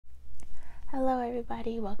Hello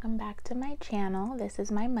everybody, welcome back to my channel. This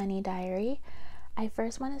is my money diary. I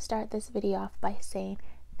first want to start this video off by saying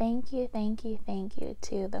thank you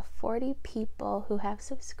to the 40 people who have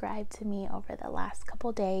subscribed to me over the last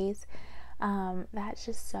couple days. That's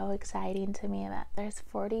just so exciting to me that there's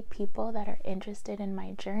 40 people that are interested in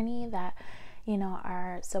my journey, that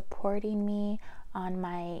are supporting me on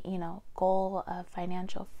my goal of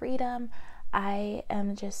financial freedom. I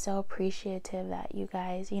am just so appreciative that you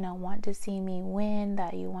guys want to see me win,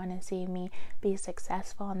 that you want to see me be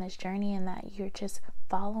successful on this journey, and that you're just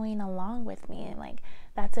following along with me. Like,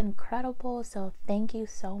 that's incredible. So thank you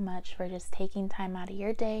so much for just taking time out of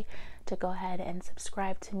your day to go ahead and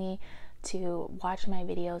subscribe to me, to watch my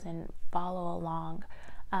videos and follow along.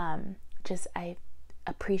 I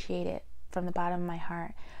appreciate it from the bottom of my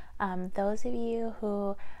heart. Those of you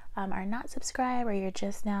who are not subscribed, or you're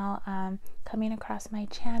just now coming across my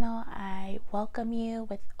channel, I welcome you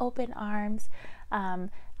with open arms. I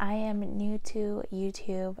am new to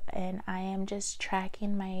YouTube and I am just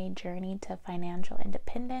tracking my journey to financial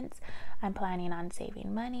independence. I'm planning on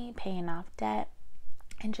saving money, paying off debt,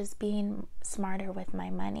 and just being smarter with my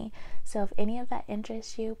money. So if any of that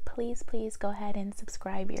interests you, please go ahead and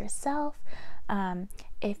subscribe yourself.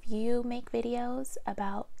 If you make videos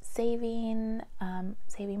about saving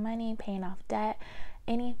money, paying off debt,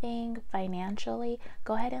 anything financially,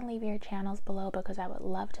 go ahead and leave your channels below, because I would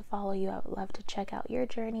love to follow you. I would love to check out your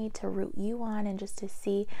journey, to root you on, and just to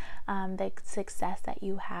see the success that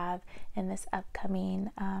you have in this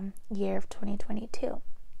upcoming year of 2022.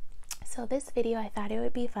 So this video, I thought it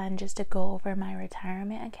would be fun just to go over my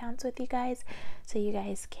retirement accounts with you guys, so you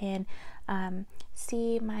guys can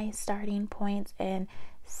see my starting points and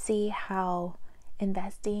see how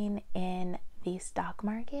investing in the stock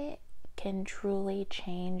market can truly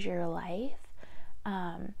change your life.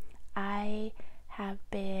 I have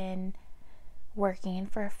been working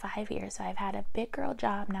for 5 years, so I've had a big girl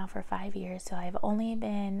job now for 5 years, so I've only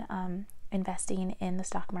been investing in the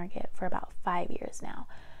stock market for about 5 years now.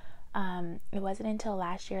 It wasn't until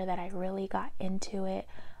last year that I really got into it,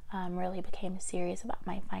 really became serious about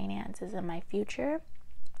my finances and my future.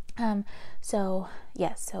 So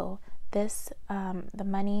this, the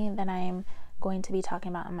money that I'm going to be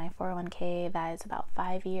talking about in my 401k, that is about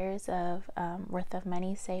 5 years of worth of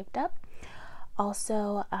money saved up.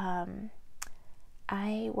 Also,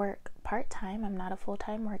 I work part-time. I'm not a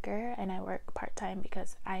full-time worker, and I work part-time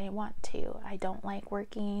because I want to. I don't like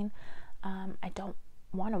working. I don't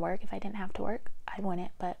want to work. If I didn't have to work, I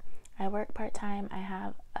wouldn't, but I work part-time. I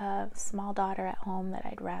have a small daughter at home that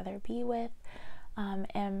I'd rather be with,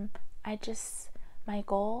 and my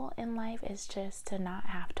goal in life is just to not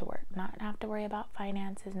have to work, not have to worry about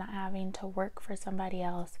finances, not having to work for somebody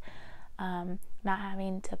else, not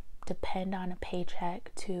having to depend on a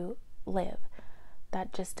paycheck to live.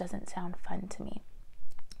 That just doesn't sound fun to me.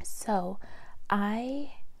 So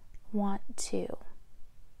I want to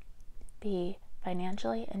be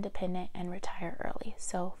financially independent and retire early.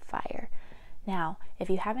 So FIRE. Now, if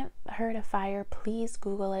you haven't heard of FIRE, please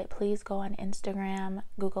Google it. Please go on Instagram,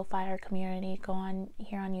 Google FIRE community, go on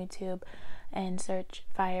here on YouTube and search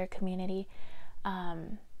FIRE community.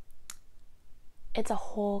 It's a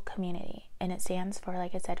whole community, and it stands for,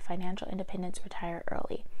 like I said, financial independence, retire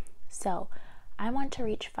early. So I want to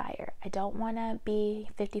reach FIRE. I don't want to be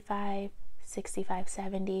 55, 65,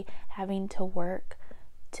 70 having to work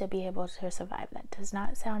to be able to survive. That does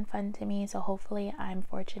not sound fun to me. So hopefully I'm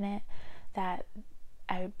fortunate that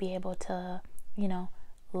I would be able to,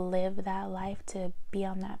 live that life, to be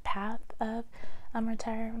on that path of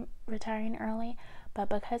retiring early. But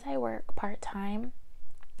because I work part-time,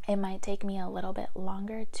 it might take me a little bit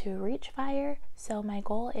longer to reach FIRE. So my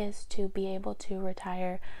goal is to be able to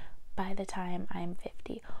retire by the time I'm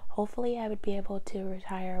 50. Hopefully I would be able to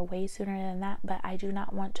retire way sooner than that, but I do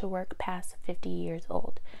not want to work past 50 years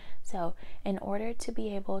old. So in order to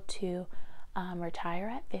be able to retire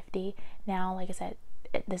at 50, now, like I said,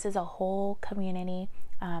 this is a whole community.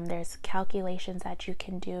 There's calculations that you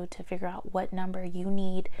can do to figure out what number you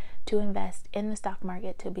need to invest in the stock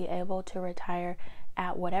market to be able to retire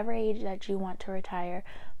at whatever age that you want to retire.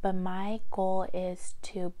 But my goal is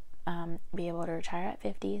to be able to retire at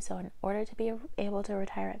 50. So in order to be able to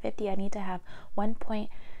retire at 50, I need to have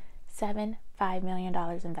 $1.75 million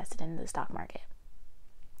invested in the stock market.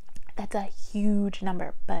 That's a huge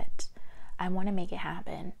number, but I want to make it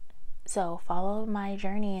happen. So follow my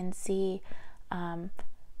journey and see my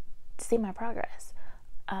progress.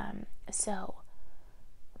 So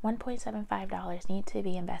 $1.75 need to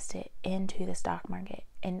be invested into the stock market,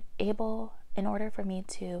 in order for me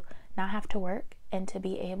to not have to work and to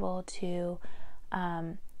be able to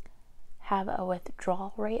have a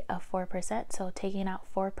withdrawal rate of 4%. So taking out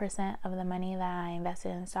 4% of the money that I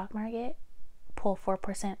invested in the stock market, pull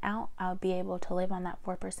 4% out, I'll be able to live on that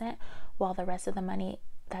 4%, while the rest of the money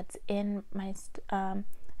that's in my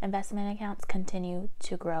investment accounts continue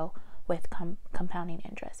to grow with compounding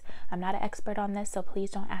interest. I'm not an expert on this, so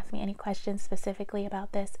please don't ask me any questions specifically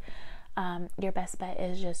about this. Your best bet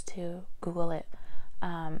is just to Google it.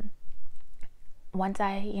 Once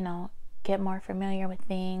I, get more familiar with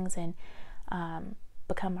things and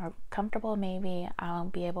become more comfortable, maybe I'll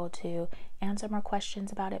be able to answer more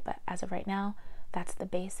questions about it. But as of right now, that's the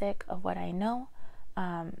basic of what I know.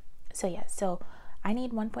 So I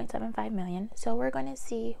need 1.75 million. So we're going to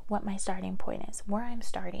see what my starting point is, where I'm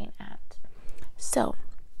starting at. So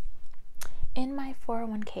in my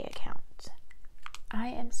 401k account, I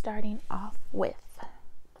am starting off with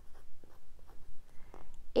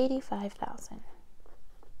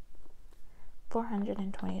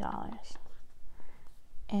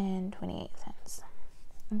 $85,420.28.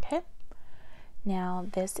 Okay. Now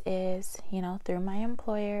this is, through my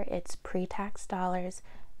employer. It's pre-tax dollars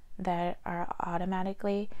that are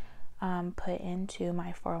automatically put into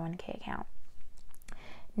my 401k account.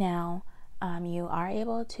 Now, you are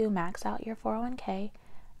able to max out your 401k.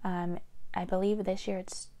 I believe this year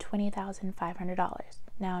it's $20,500.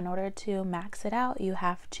 Now, in order to max it out, you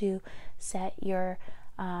have to set your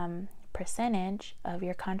percentage of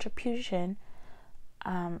your contribution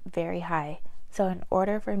very high. So in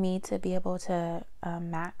order for me to be able to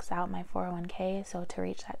max out my 401k, so to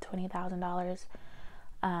reach that $20,500,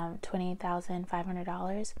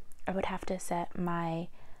 I would have to set my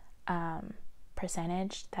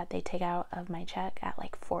percentage that they take out of my check at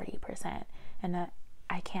like 40%, and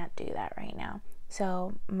I can't do that right now.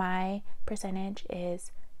 So my percentage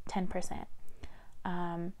is 10%.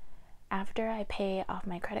 After I pay off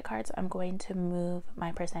my credit cards, I'm going to move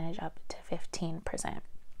my percentage up to 15%.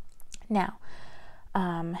 Now,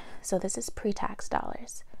 so this is pre-tax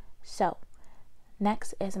dollars. So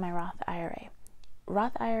next is my Roth IRA.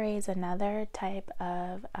 Roth IRA is another type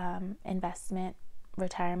of investment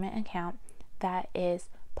retirement account that is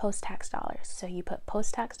post-tax dollars. So you put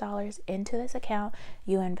post-tax dollars into this account,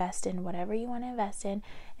 you invest in whatever you want to invest in,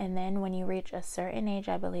 and then when you reach a certain age,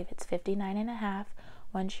 I believe it's 59 and a half,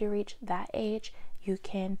 once you reach that age, you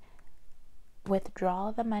can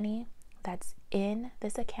withdraw the money that's in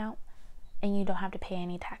this account, and you don't have to pay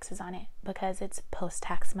any taxes on it because it's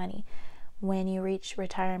post-tax money. When you reach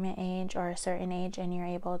retirement age or a certain age and you're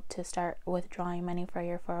able to start withdrawing money for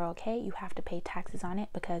your 401k, you have to pay taxes on it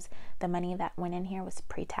because the money that went in here was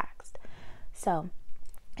pre-taxed. So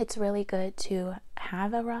it's really good to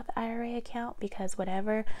have a Roth IRA account because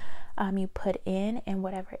whatever you put in and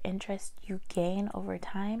whatever interest you gain over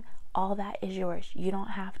time, all that is yours. You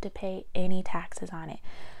don't have to pay any taxes on it.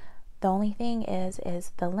 The only thing is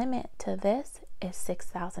the limit to this is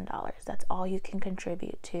 $6,000. That's all you can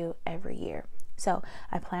contribute to every year. So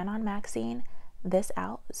I plan on maxing this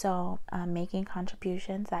out. So I'm making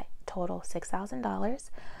contributions that total $6,000.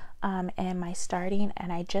 And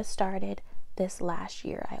I just started this last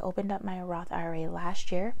year. I opened up my Roth IRA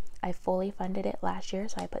last year. I fully funded it last year.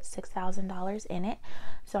 So I put $6,000 in it.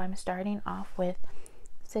 So I'm starting off with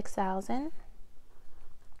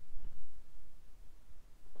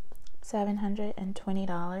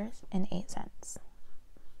 $6,720.08.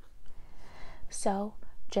 So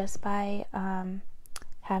just by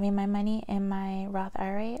having my money in my Roth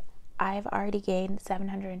IRA, I've already gained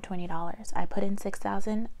 $720. I put in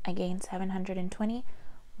 $6,000, I gained $720.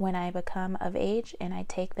 When I become of age and I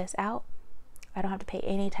take this out, I don't have to pay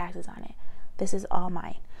any taxes on it. This is all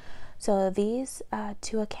mine. So these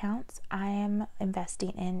two accounts, I am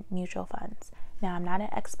investing in mutual funds. Now, I'm not an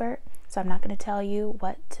expert, so I'm not going to tell you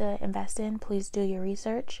what to invest in. Please do your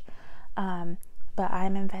research. But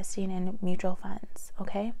I'm investing in mutual funds,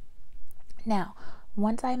 okay? Now,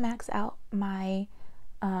 once I max out my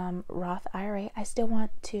Roth IRA, I still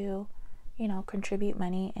want to, contribute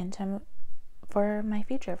money for my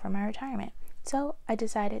future, for my retirement. So I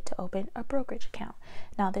decided to open a brokerage account.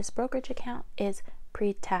 Now, this brokerage account is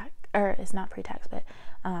pre-tax, or it's not pre-tax, but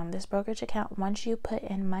this brokerage account, once you put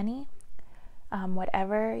in money,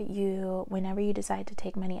 whenever you decide to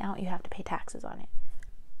take money out, you have to pay taxes on it.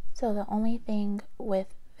 So the only thing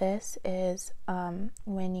with this is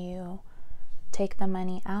when you take the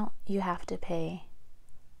money out, you have to pay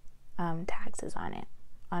taxes on it,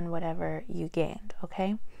 on whatever you gained,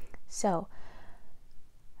 okay? So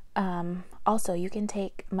also you can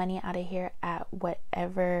take money out of here at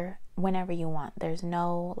whenever you want. There's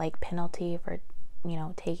no penalty for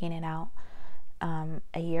taking it out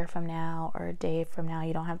a year from now or a day from now.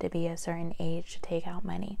 You don't have to be a certain age to take out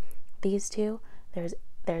money. these two, there's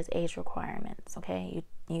age requirements. Okay,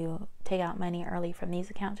 you take out money early from these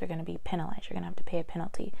accounts, you're going to be penalized. You're going to have to pay a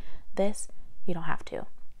penalty. This, you don't have to.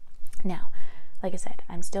 Now, like I said,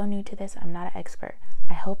 I'm still new to this. I'm not an expert.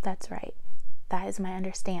 I hope that's right. That is my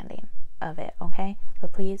understanding of it. Okay,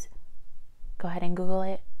 but please go ahead and Google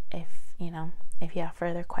it if you have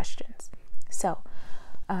further questions. So,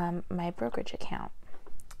 my brokerage account,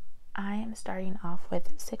 I am starting off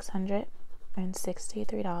with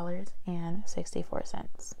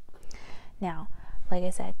 $663.64. Now, like I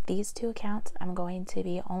said, these two accounts, I'm going to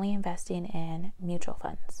be only investing in mutual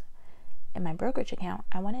funds. In my brokerage account,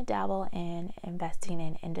 I want to dabble in investing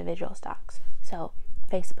in individual stocks. So,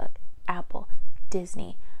 Facebook, Apple,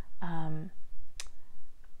 Disney,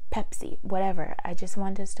 Pepsi, whatever. I just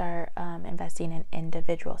want to start investing in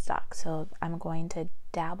individual stocks. So, I'm going to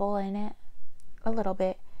dabble in it a little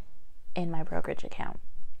bit in my brokerage account.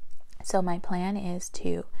 So my plan is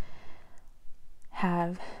to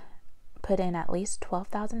have put in at least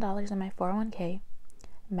 $12,000 in my 401k,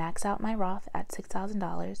 max out my Roth at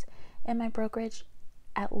 $6,000, and my brokerage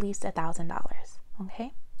at least $1,000.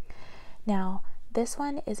 Okay. Now this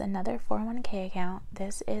one is another 401k account.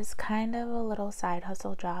 This is kind of a little side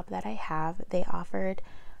hustle job that I have. They offered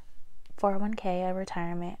 401k, a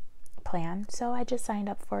retirement plan, so I just signed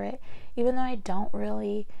up for it. Even though I don't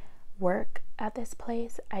really work at this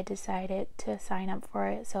place, I decided to sign up for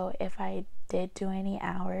it, so if I did do any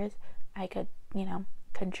hours, I could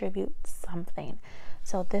contribute something.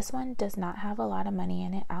 So this one does not have a lot of money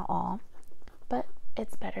in it at all, but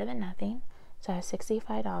it's better than nothing. So I have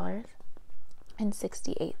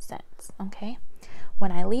 $65.68. Okay,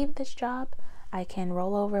 when I leave this job, I can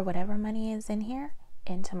roll over whatever money is in here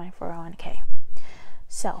into my 401k.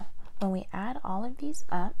 So when we add all of these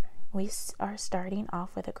up, we are starting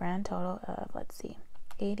off with a grand total of, let's see,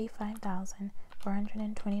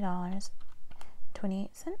 $85,420.28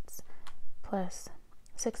 plus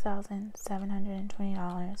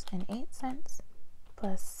 $6,720.08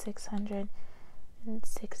 plus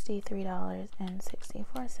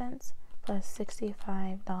 $663.64 plus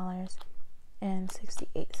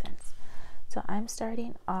 $65.68. So I'm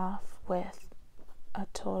starting off with a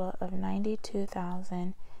total of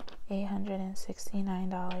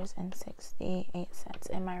 $92,869.68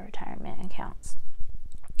 in my retirement accounts.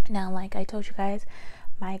 Now, like I told you guys,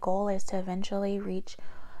 my goal is to eventually reach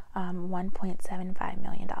 $1.75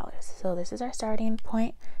 million. So this is our starting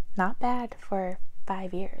point. Not bad for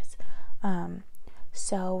 5 years.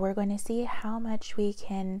 So we're going to see how much we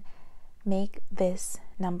can make this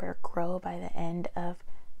number grow by the end of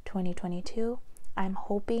 2022. I'm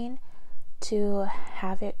hoping to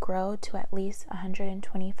have it grow to at least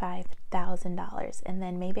 $125,000, and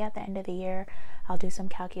then maybe at the end of the year I'll do some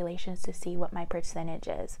calculations to see what my percentage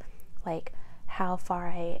is, like how far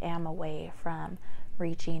I am away from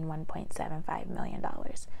reaching $1.75 million.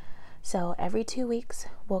 So every 2 weeks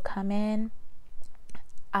we'll come in,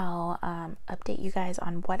 I'll update you guys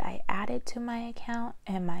on what I added to my account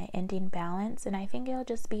and my ending balance, and I think it'll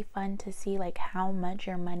just be fun to see like how much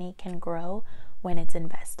your money can grow when it's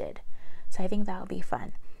invested. So I think that'll be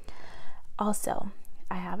fun. Also,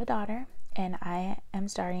 I have a daughter and I am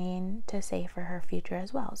starting to save for her future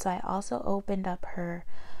as well. So I also opened up for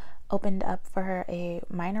her a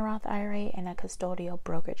minor Roth IRA and a custodial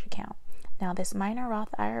brokerage account. Now this minor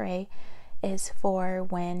Roth IRA is for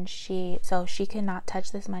when she cannot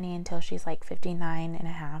touch this money until she's like 59 and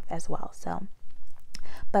a half as well. So,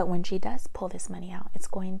 but when she does pull this money out, it's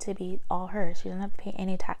going to be all hers. She doesn't have to pay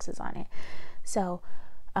any taxes on it. So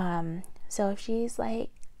if she's like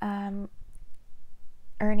earning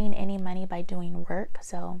any money by doing work,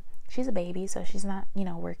 so she's a baby, so she's not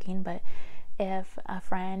working, but if a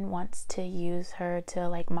friend wants to use her to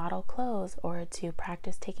like model clothes or to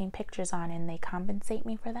practice taking pictures on and they compensate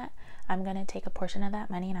me for that, I'm going to take a portion of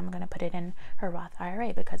that money and I'm going to put it in her Roth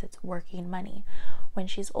IRA because it's working money. When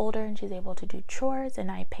she's older and she's able to do chores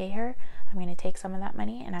and I pay her, I'm going to take some of that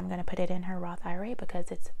money and I'm going to put it in her Roth IRA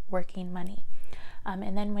because it's working money.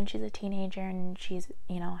 And then when she's a teenager and she's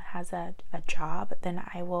has a job, then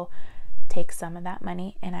I will take some of that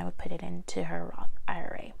money and I would put it into her Roth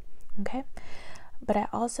IRA. Okay, but I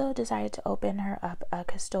also decided to open her up a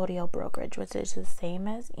custodial brokerage, which is the same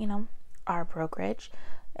as our brokerage,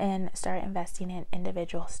 and start investing in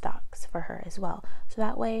individual stocks for her as well. So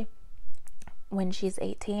that way when she's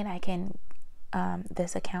 18, I can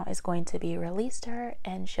this account is going to be released to her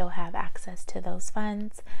and she'll have access to those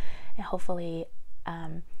funds, and hopefully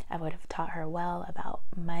I would have taught her well about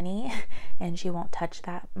money and she won't touch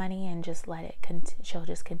that money and just let it she'll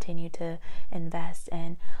just continue to invest,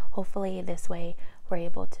 and hopefully this way we're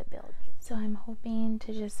able to build. So I'm hoping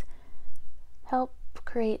to just help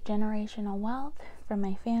create generational wealth for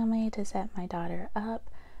my family, to set my daughter up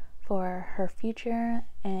for her future,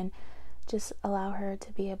 and just allow her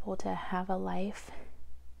to be able to have a life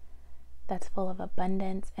that's full of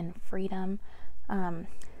abundance and freedom.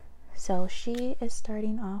 So she is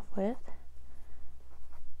starting off with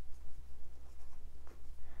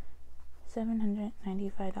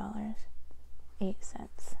 $795.08.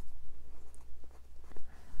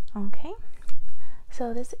 Okay,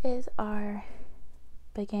 so this is our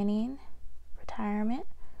beginning retirement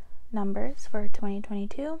numbers for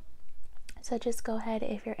 2022. So just go ahead,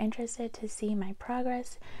 if you're interested to see my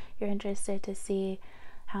progress, you're interested to see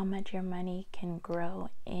how much your money can grow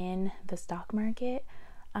in the stock market,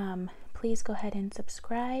 please go ahead and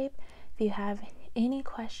subscribe. If you have any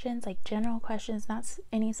questions, like general questions, not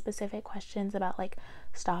any specific questions about like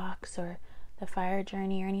stocks or the FIRE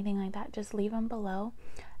journey or anything like that, just leave them below.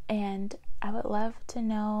 And I would love to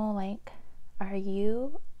know, like, are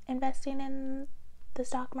you investing in the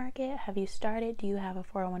stock market? Have you started? Do you have a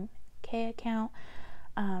 401k account?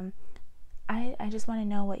 I just want to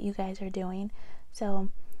know what you guys are doing. So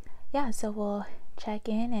yeah, so we'll check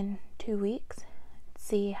in 2 weeks,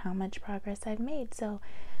 see how much progress I've made. So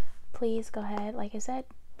please go ahead, like I said,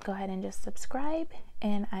 go ahead and just subscribe,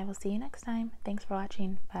 and I will see you next time. Thanks for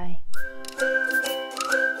watching. Bye.